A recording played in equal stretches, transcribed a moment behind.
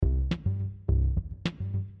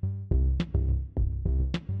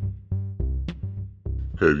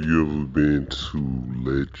Have you ever been to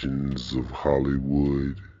Legends of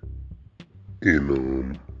Hollywood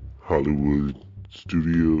in Hollywood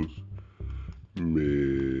Studios?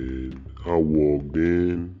 Man, I walked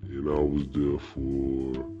in and I was there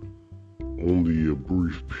for only a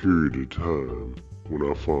brief period of time when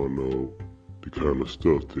I found out the kind of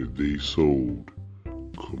stuff that they sold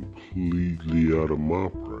completely out of my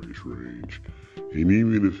price range. And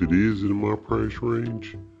even if it is in my price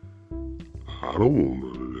range, I don't want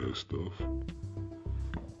none of that stuff.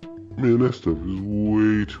 Man, that stuff is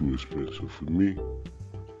way too expensive for me.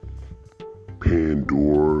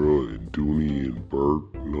 Pandora and Dooney and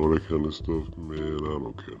Burke and all that kind of stuff, man, I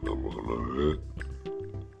don't care nothing about none of that.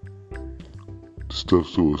 The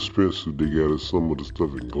stuff's so expensive, they got some of the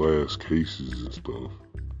stuff in glass cases and stuff.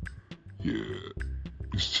 Yeah,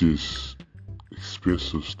 it's just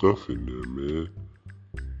expensive stuff in there, man.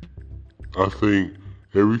 I think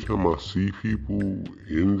every time I see people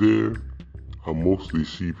in there, I mostly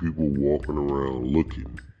see people walking around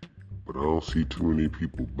looking, but I don't see too many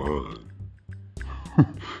people buying.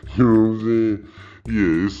 You know what I'm saying?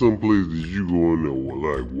 Yeah, it's some places you go in there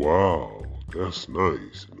like, wow, that's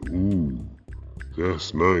nice, and ooh,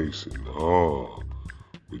 that's nice, and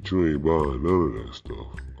but you ain't buying none of that stuff.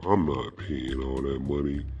 I'm not paying all that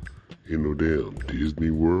money in no damn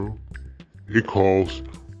Disney World. It costs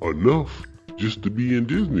enough just to be in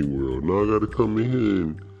Disney World. Now I gotta come in here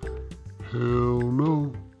and hell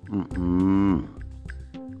no.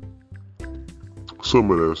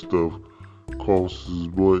 Some of that stuff costs as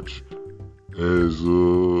much as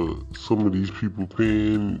some of these people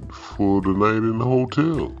paying for the night in the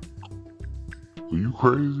hotel. Are you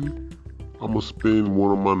crazy? I'ma spend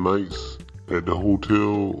one of my nights at the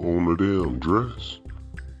hotel on a damn dress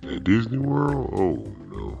at Disney World? Oh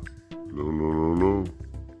no,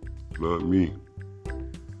 not me.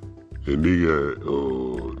 And they got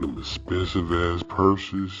them expensive ass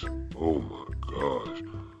purses. Oh my gosh.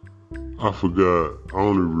 I forgot, I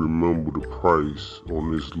only remember the price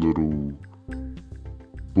on this little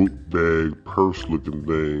book bag purse looking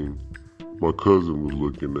thing my cousin was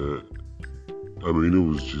looking at. I mean, it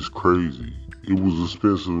was just crazy. It was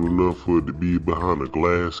expensive enough for it to be behind a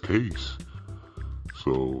glass case.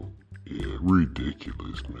 So, yeah,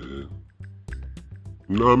 ridiculous, man.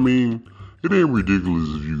 I mean, it ain't ridiculous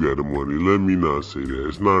if you got the money. Let me not say that.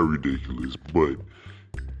 It's not ridiculous, but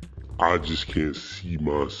I just can't see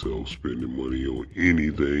myself spending money on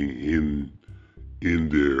anything in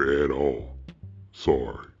there at all.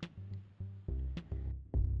 Sorry.